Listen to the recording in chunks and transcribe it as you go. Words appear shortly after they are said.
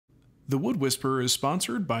The Wood Whisperer is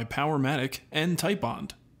sponsored by Powermatic and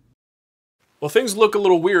Typebond. Well, things look a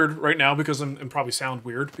little weird right now because and probably sound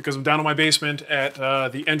weird because I'm down in my basement at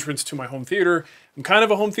the entrance to my home theater. I'm kind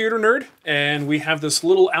of a home theater nerd, and we have this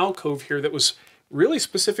little alcove here that was really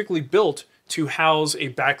specifically built to house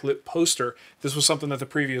a backlit poster. This was something that the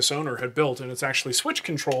previous owner had built, and it's actually switch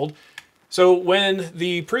controlled. So when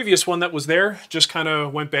the previous one that was there just kind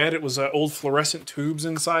of went bad, it was old fluorescent tubes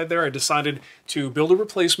inside there, I decided to build a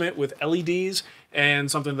replacement with LEDs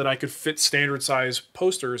and something that I could fit standard size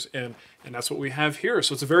posters in. And that's what we have here.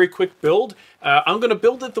 So it's a very quick build. I'm going to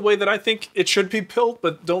build it the way that I think it should be built,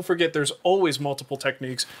 but don't forget there's always multiple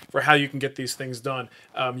techniques for how you can get these things done.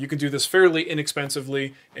 You can do this fairly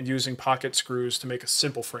inexpensively and using pocket screws to make a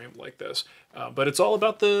simple frame like this. But it's all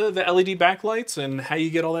about the LED backlights and how you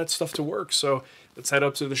get all that stuff to work. So let's head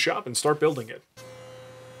up to the shop and start building it.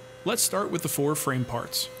 Let's start with the 4 frame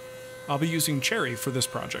parts. I'll be using cherry for this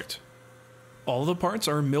project. All of the parts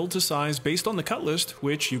are milled to size based on the cut list,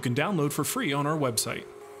 which you can download for free on our website.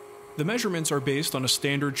 The measurements are based on a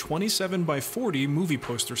standard 27 by 40 movie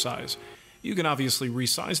poster size. You can obviously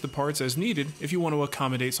resize the parts as needed if you want to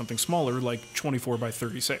accommodate something smaller like 24 by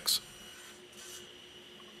 36.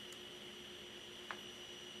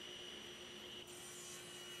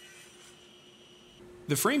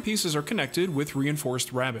 The frame pieces are connected with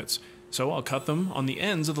reinforced rabbets, so I'll cut them on the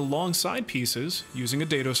ends of the long side pieces using a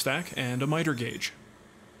dado stack and a miter gauge.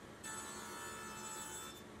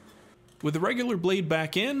 With the regular blade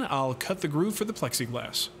back in, I'll cut the groove for the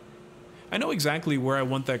plexiglass. I know exactly where I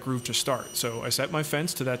want that groove to start, so I set my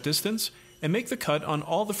fence to that distance and make the cut on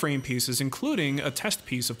all the frame pieces, including a test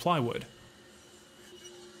piece of plywood.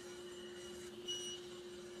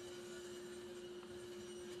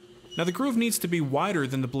 Now the groove needs to be wider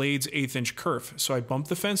than the blade's 1/8 inch kerf, so I bump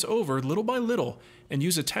the fence over little by little and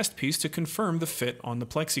use a test piece to confirm the fit on the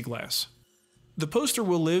plexiglass. The poster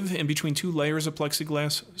will live in between 2 layers of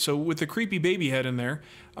plexiglass, so with the creepy baby head in there,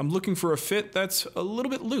 I'm looking for a fit that's a little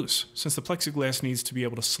bit loose, since the plexiglass needs to be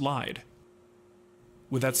able to slide.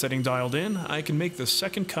 With that setting dialed in, I can make the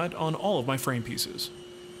second cut on all of my frame pieces.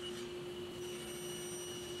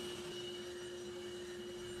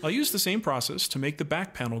 I'll use the same process to make the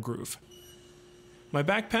back panel groove. My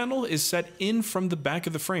back panel is set in from the back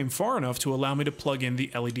of the frame far enough to allow me to plug in the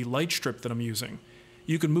LED light strip that I'm using.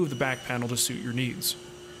 You can move the back panel to suit your needs.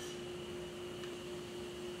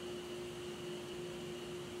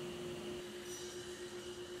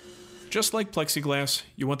 Just like plexiglass,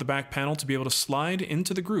 you want the back panel to be able to slide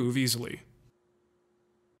into the groove easily.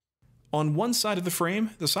 On one side of the frame,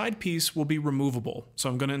 the side piece will be removable, so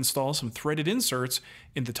I'm going to install some threaded inserts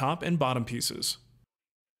in the top and bottom pieces.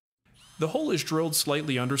 The hole is drilled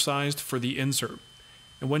slightly undersized for the insert,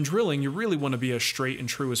 and when drilling you really want to be as straight and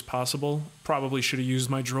true as possible. Probably should have used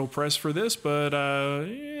my drill press for this, but To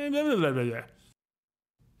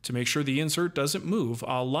make sure the insert doesn't move,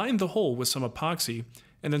 I'll line the hole with some epoxy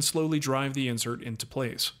and then slowly drive the insert into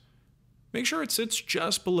place. Make sure it sits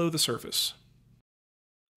just below the surface.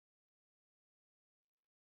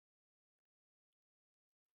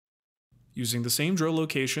 Using the same drill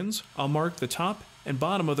locations, I'll mark the top and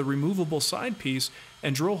bottom of the removable side piece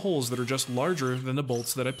and drill holes that are just larger than the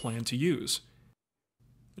bolts that I plan to use.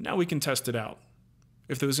 Now we can test it out.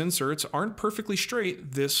 If those inserts aren't perfectly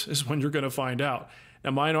straight, this is when you're going to find out.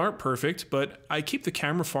 Now mine aren't perfect, but I keep the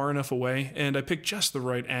camera far enough away and I pick just the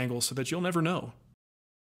right angle so that you'll never know.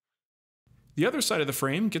 The other side of the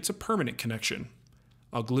frame gets a permanent connection.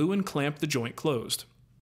 I'll glue and clamp the joint closed.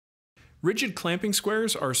 Rigid clamping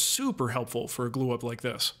squares are super helpful for a glue up like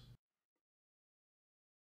this.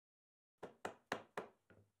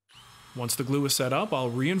 Once the glue is set up,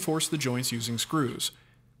 I'll reinforce the joints using screws.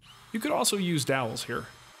 You could also use dowels here.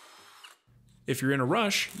 If you're in a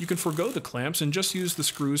rush, you can forgo the clamps and just use the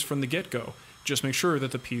screws from the get-go. Just make sure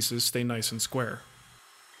that the pieces stay nice and square.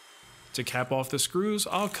 To cap off the screws,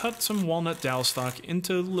 I'll cut some walnut dowel stock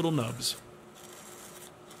into little nubs.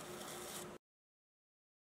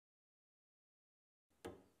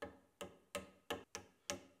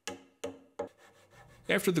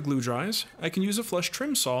 After the glue dries, I can use a flush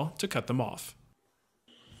trim saw to cut them off.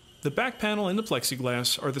 The back panel and the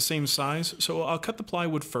plexiglass are the same size, so I'll cut the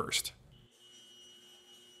plywood first.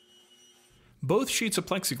 Both sheets of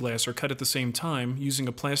plexiglass are cut at the same time using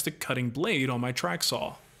a plastic cutting blade on my track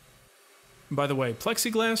saw. By the way,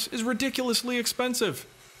 plexiglass is ridiculously expensive.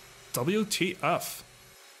 WTF.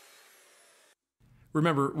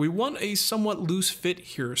 Remember, we want a somewhat loose fit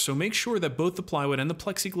here, so make sure that both the plywood and the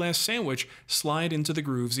plexiglass sandwich slide into the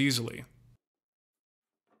grooves easily.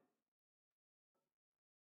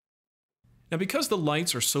 Now because the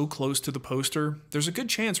lights are so close to the poster, there's a good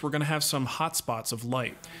chance we're going to have some hot spots of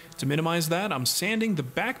light. To minimize that, I'm sanding the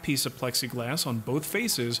back piece of plexiglass on both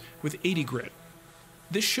faces with 80 grit.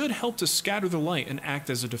 This should help to scatter the light and act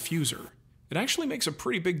as a diffuser. It actually makes a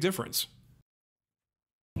pretty big difference.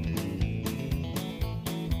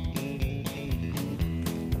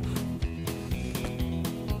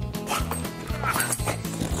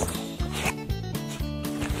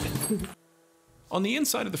 On the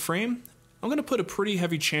inside of the frame, I'm going to put a pretty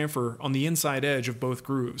heavy chamfer on the inside edge of both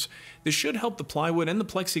grooves. This should help the plywood and the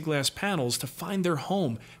plexiglass panels to find their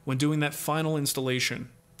home when doing that final installation.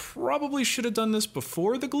 Probably should have done this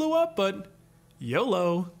before the glue up, but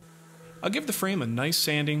YOLO! I'll give the frame a nice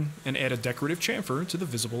sanding and add a decorative chamfer to the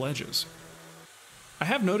visible edges. I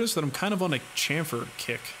have noticed that I'm kind of on a chamfer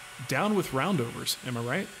kick, down with roundovers, am I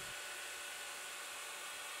right?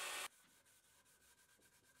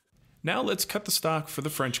 Now let's cut the stock for the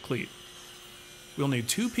French cleat. We'll need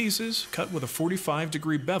 2 pieces cut with a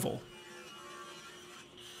 45-degree bevel.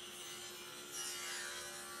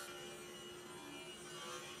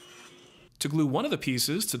 To glue one of the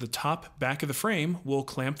pieces to the top back of the frame, we'll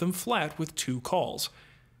clamp them flat with 2 cauls.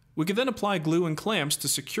 We can then apply glue and clamps to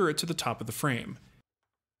secure it to the top of the frame.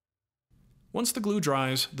 Once the glue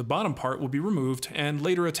dries, the bottom part will be removed and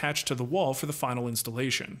later attached to the wall for the final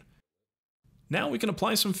installation. Now we can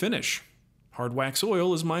apply some finish. Hard wax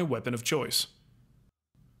oil is my weapon of choice.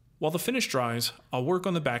 While the finish dries, I'll work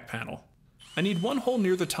on the back panel. I need one hole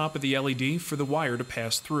near the top of the LED for the wire to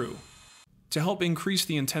pass through. To help increase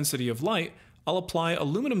the intensity of light, I'll apply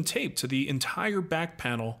aluminum tape to the entire back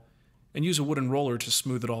panel and use a wooden roller to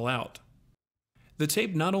smooth it all out. The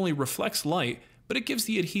tape not only reflects light, but it gives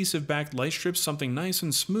the adhesive back light strips something nice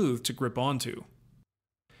and smooth to grip onto.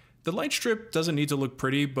 The light strip doesn't need to look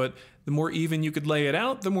pretty, but the more even you could lay it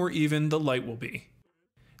out, the more even the light will be.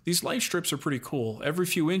 These light strips are pretty cool. Every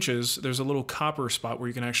few inches, there's a little copper spot where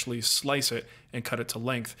you can actually slice it and cut it to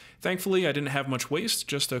length. Thankfully, I didn't have much waste,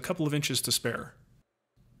 just a couple of inches to spare.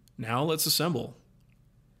 Now let's assemble.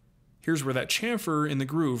 Here's where that chamfer in the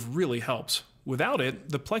groove really helps. Without it,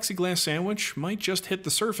 the plexiglass sandwich might just hit the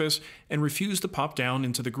surface and refuse to pop down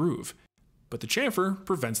into the groove. But the chamfer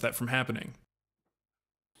prevents that from happening.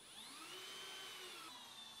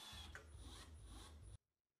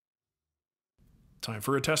 Time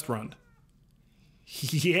for a test run.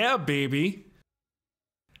 Yeah, baby!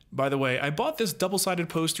 By the way, I bought this double-sided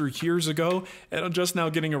poster years ago, and I'm just now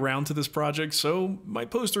getting around to this project, so my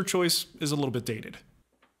poster choice is a little bit dated.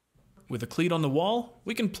 With a cleat on the wall,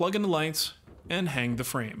 we can plug in the lights and hang the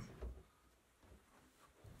frame.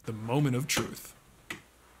 The moment of truth.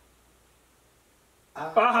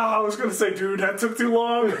 I was gonna say, dude, that took too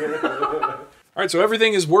long. All right, so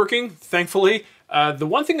everything is working, thankfully. The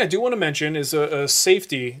one thing I do want to mention is a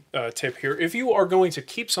safety tip here. If you are going to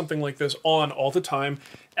keep something like this on all the time,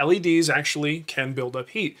 LEDs actually can build up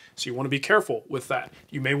heat, so you want to be careful with that.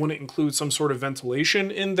 You may want to include some sort of ventilation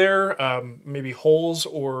in there, maybe holes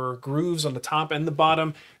or grooves on the top and the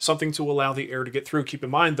bottom, something to allow the air to get through. Keep in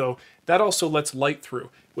mind, though, that also lets light through,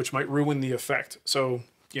 which might ruin the effect. So,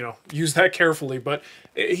 you know, use that carefully. But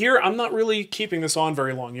here, I'm not really keeping this on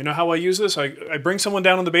very long. You know how I use this? I bring someone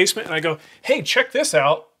down in the basement and I go, hey, check this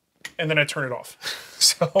out, and then I turn it off.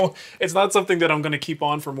 So it's not something that I'm going to keep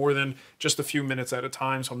on for more than just a few minutes at a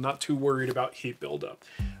time, so I'm not too worried about heat buildup.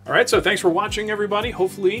 All right, so thanks for watching, everybody.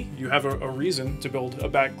 Hopefully you have a reason to build a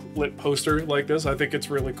backlit poster like this. I think it's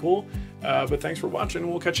really cool. But thanks for watching, and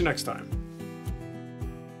we'll catch you next time.